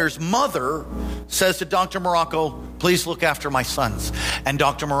this letter's mother says to Dr. Morocco, please look after my sons. And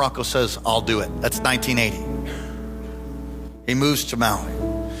Dr. Morocco says, I'll do it. That's 1980. He moves to Maui.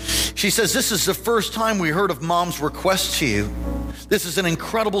 She says, this is the first time we heard of Mom's request to you. This is an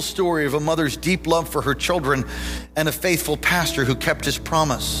incredible story of a mother's deep love for her children and a faithful pastor who kept his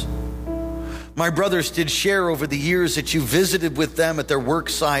promise. My brothers did share over the years that you visited with them at their work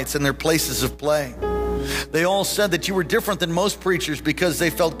sites and their places of play. They all said that you were different than most preachers because they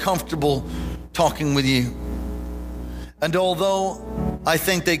felt comfortable talking with you. And although I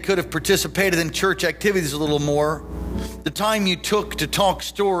think they could have participated in church activities a little more, the time you took to talk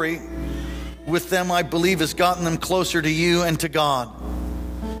story with them, I believe, has gotten them closer to you and to God.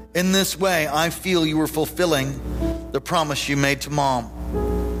 In this way, I feel you were fulfilling the promise you made to Mom.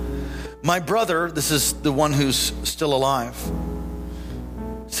 My brother, this is the one who's still alive,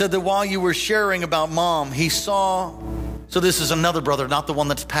 said that while you were sharing about Mom, he saw, so this is another brother, not the one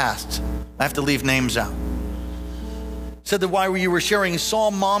that's passed. I have to leave names out. Said that while you were sharing, he saw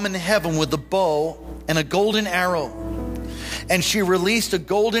Mom in heaven with a bow and a golden arrow. And she released a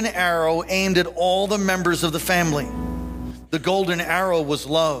golden arrow aimed at all the members of the family. The golden arrow was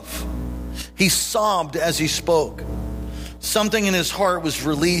love. He sobbed as he spoke. Something in his heart was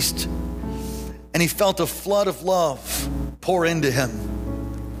released, and he felt a flood of love pour into him.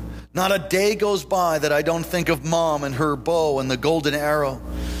 Not a day goes by that I don't think of Mom and her bow and the golden arrow,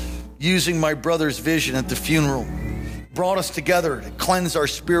 using my brother's vision at the funeral. brought us together to cleanse our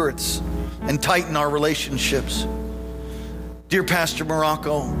spirits and tighten our relationships. Dear Pastor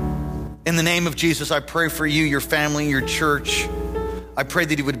Morocco, in the name of Jesus, I pray for you, your family, your church. I pray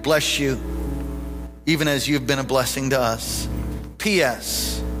that he would bless you, even as you've been a blessing to us.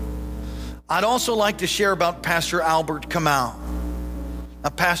 P.S. I'd also like to share about Pastor Albert Kamau. Now,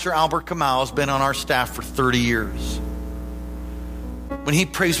 Pastor Albert Kamau has been on our staff for 30 years. When he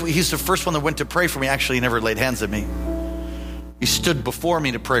prays, he's the first one that went to pray for me. Actually, he never laid hands on me. He stood before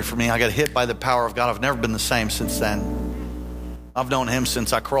me to pray for me. I got hit by the power of God. I've never been the same since then. I've known him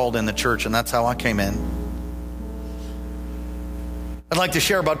since I crawled in the church, and that's how I came in. I'd like to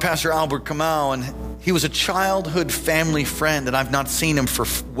share about Pastor Albert Kamau, and he was a childhood family friend, and I've not seen him for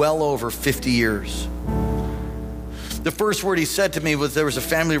well over 50 years. The first word he said to me was there was a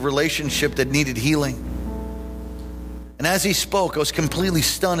family relationship that needed healing. And as he spoke, I was completely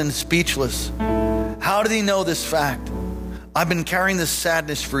stunned and speechless. How did he know this fact? I've been carrying this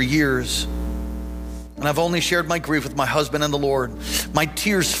sadness for years, and I've only shared my grief with my husband and the Lord. My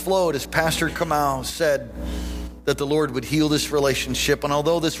tears flowed as Pastor Kamau said that the Lord would heal this relationship. And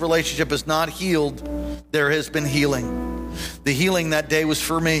although this relationship is not healed, there has been healing. The healing that day was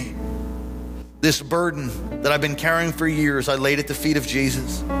for me. This burden that I've been carrying for years, I laid at the feet of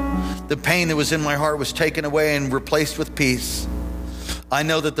Jesus. The pain that was in my heart was taken away and replaced with peace. I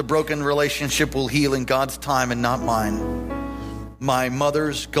know that the broken relationship will heal in God's time and not mine. My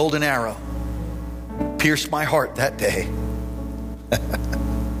mother's golden arrow pierced my heart that day.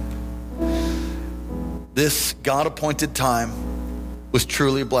 This God-appointed time was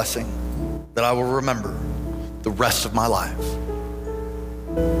truly a blessing that I will remember the rest of my life.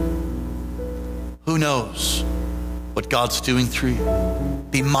 Who knows what God's doing through you?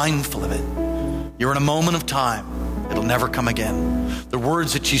 Be mindful of it. You're in a moment of time. It'll never come again. The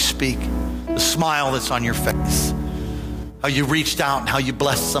words that you speak, the smile that's on your face, how you reached out and how you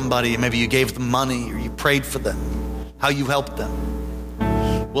blessed somebody, and maybe you gave them money or you prayed for them, how you helped them,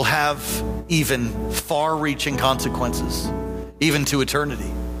 will have even far-reaching consequences, even to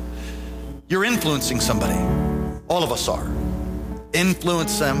eternity. You're influencing somebody. All of us are.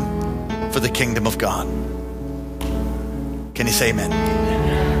 Influence them for the kingdom of God. Can you say amen?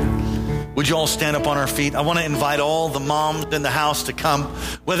 Would you all stand up on our feet? I want to invite all the moms in the house to come.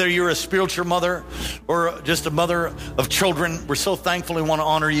 Whether you're a spiritual mother or just a mother of children, we're so thankful we want to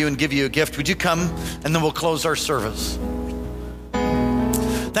honor you and give you a gift. Would you come? And then we'll close our service.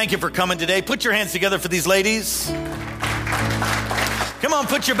 Thank you for coming today. Put your hands together for these ladies. Come on,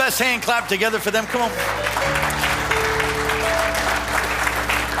 put your best hand clap together for them. Come on.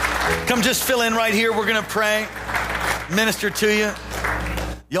 Come just fill in right here. We're going to pray, minister to you.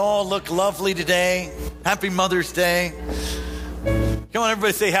 Y'all look lovely today. Happy Mother's Day. Come on,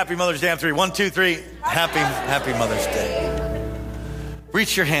 everybody say Happy Mother's Day on three. 1, 2, 3. Happy Mother's Day.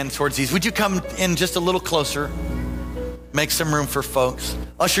 Reach your hand towards these. Would you come in just a little closer? Make some room for folks.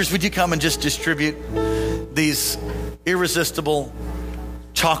 Ushers, would you come and just distribute these irresistible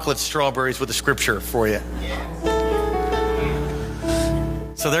chocolate strawberries with a scripture for you?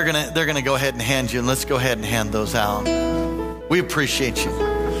 So they're gonna go ahead and hand you, and let's go ahead and hand those out. We appreciate you.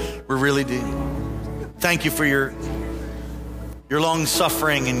 We really do. Thank you for your long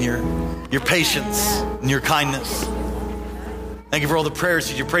suffering and your patience and your kindness. Thank you for all the prayers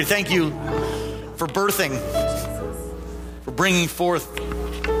that you prayed. Thank you for birthing, for bringing forth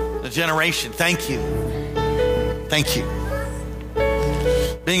a generation. Thank you. Thank you.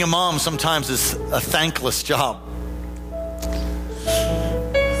 Being a mom sometimes is a thankless job.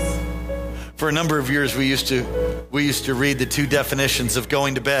 For a number of years, we used to read the 2 definitions of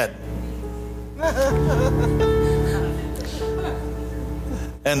going to bed.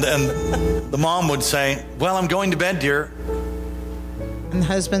 And the mom would say, "Well, I'm going to bed, dear." And the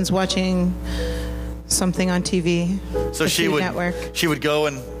husband's watching something on TV. So she would go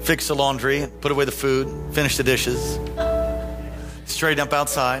and fix the laundry, put away the food, finish the dishes, straighten up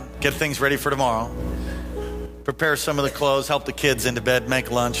outside, get things ready for tomorrow, prepare some of the clothes, help the kids into bed,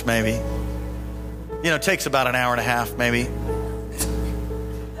 make lunch maybe. You know, it takes about an hour and a half, maybe.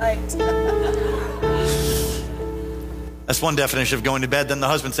 Right. That's one definition of going to bed. Then the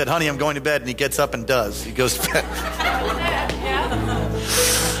husband said, "Honey, I'm going to bed," and he gets up and does. He goes to bed.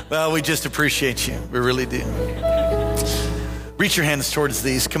 Well, we just appreciate you. We really do. Reach your hands towards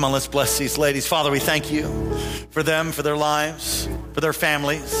these. Come on, let's bless these ladies. Father, we thank you for them, for their lives, for their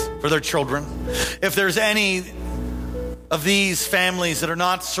families, for their children. If there's any of these families that are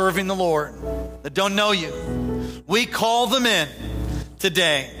not serving the Lord, that don't know you, we call them in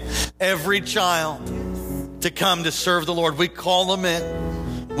today. Every child to come to serve the Lord. We call them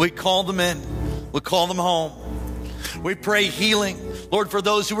in. We call them in. We call them home. We pray healing, Lord, for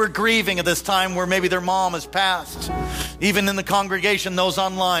those who are grieving at this time where maybe their mom has passed. Even in the congregation, those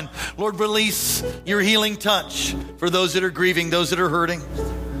online. Lord, release your healing touch for those that are grieving, those that are hurting.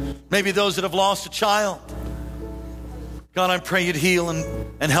 Maybe those that have lost a child. God, I pray you'd heal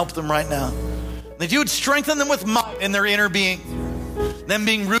and help them right now. That you would strengthen them with might in their inner being. Them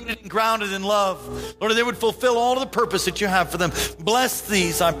being rooted and grounded in love. Lord, they would fulfill all of the purpose that you have for them. Bless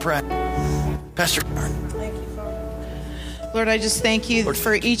these, I pray. Pastor Karen. Thank you, Father. Lord, I just thank you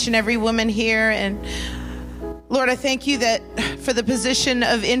for each and every woman here. And Lord, I thank you that for the position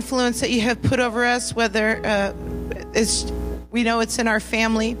of influence that you have put over us, whether we know it's in our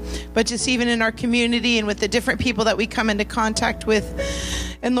family, but just even in our community and with the different people that we come into contact with.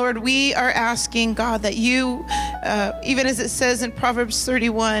 And Lord, we are asking, God, that you, even as it says in Proverbs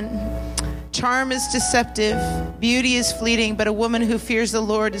 31, charm is deceptive, beauty is fleeting, but a woman who fears the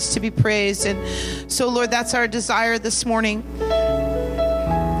Lord is to be praised. And so, Lord, that's our desire this morning.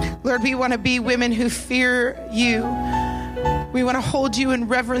 Lord, we want to be women who fear you. We want to hold you in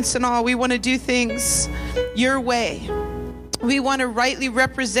reverence and awe. We want to do things your way. We want to rightly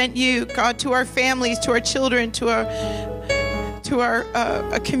represent you, God, to our families, to our children, to our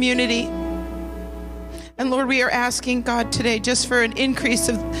community. And Lord, we are asking, God, today just for an increase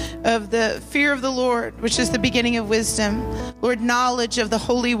of the fear of the Lord, which is the beginning of wisdom. Lord, knowledge of the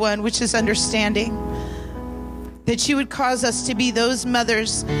Holy One, which is understanding. That you would cause us to be those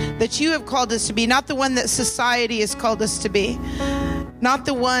mothers that you have called us to be, not the one that society has called us to be. Not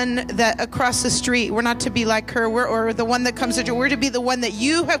the one that across the street, we're not to be like her, or the one that comes to you. We're to be the one that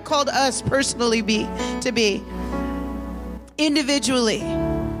you have called us personally to be. Individually.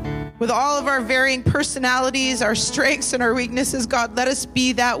 With all of our varying personalities, our strengths and our weaknesses, God, let us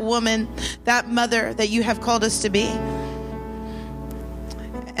be that woman, that mother that you have called us to be.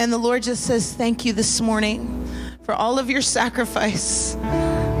 And the Lord just says, thank you this morning for all of your sacrifice.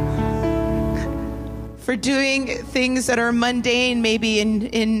 For doing things that are mundane, maybe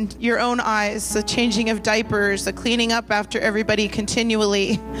in your own eyes, the changing of diapers, the cleaning up after everybody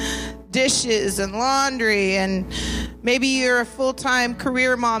continually, dishes and laundry, and maybe you're a full-time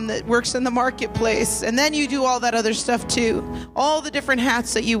career mom that works in the marketplace, and then you do all that other stuff too. All the different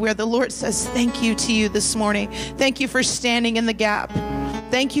hats that you wear, the Lord says, thank you to you this morning. Thank you for standing in the gap.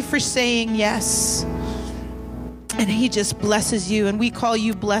 Thank you for saying yes. And he just blesses you, and we call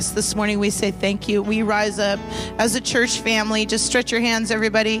you blessed this morning. We say thank you. We rise up as a church family. Just stretch your hands,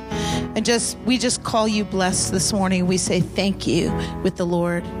 everybody, and we just call you blessed this morning. We say thank you with the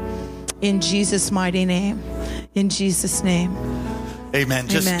Lord in Jesus' mighty name. In Jesus' name. Amen.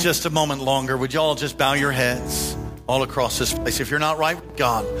 Just a moment longer. Would you all just bow your heads all across this place? If you're not right with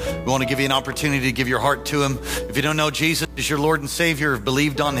God, we want to give you an opportunity to give your heart to him. If you don't know Jesus as your Lord and Savior, have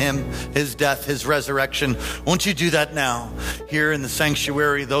believed on him, his death, his resurrection, won't you do that now here in the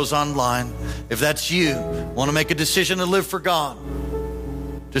sanctuary, those online? If that's you, want to make a decision to live for God,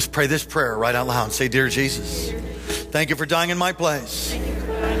 just pray this prayer right out loud. Say, Dear Jesus, thank you for dying in my place.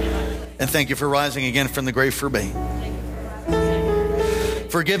 And thank you for rising again from the grave for me.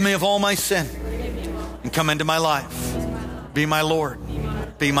 Forgive me of all my sin and come into my life. Be my Lord.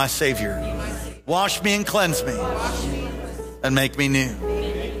 Be my Savior. Wash me and cleanse me and make me new.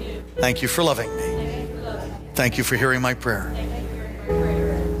 Thank you for loving me. Thank you for hearing my prayer.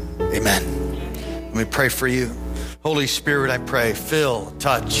 Amen. Let me pray for you. Holy Spirit, I pray, fill,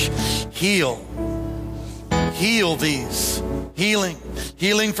 touch, heal. Heal these. Healing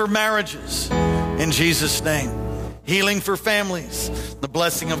for marriages in Jesus' name. Healing for families, the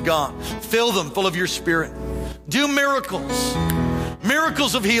blessing of God. Fill them full of your Spirit. Do miracles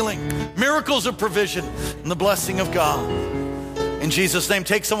of healing, miracles of provision, and the blessing of God. In Jesus' name,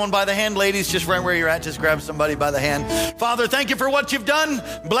 take someone by the hand, ladies, just right where you're at. Just grab somebody by the hand. Father, thank you for what you've done.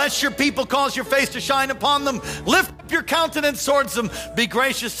 Bless your people. Cause your face to shine upon them. Lift up your countenance towards them. Be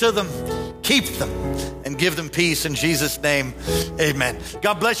gracious to them. Keep them and give them peace in Jesus' name. Amen.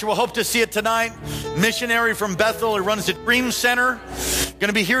 God bless you. We'll hope to see it tonight. Missionary from Bethel who runs the Dream Center. Going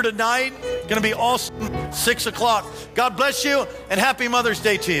to be here tonight. Going to be awesome. 6 o'clock. God bless you and happy Mother's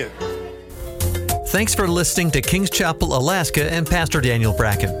Day to you. Thanks for listening to Kings Chapel, Alaska, and Pastor Daniel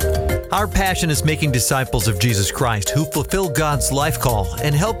Bracken. Our passion is making disciples of Jesus Christ who fulfill God's life call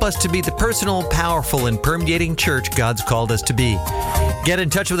and help us to be the personal, powerful, and permeating church God's called us to be. Get in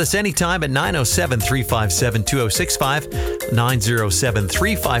touch with us anytime at 907-357-2065,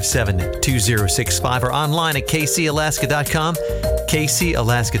 907-357-2065, or online at kcalaska.com,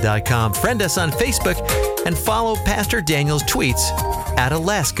 kcalaska.com. Friend us on Facebook and follow Pastor Daniel's tweets at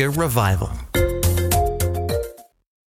Alaska Revival.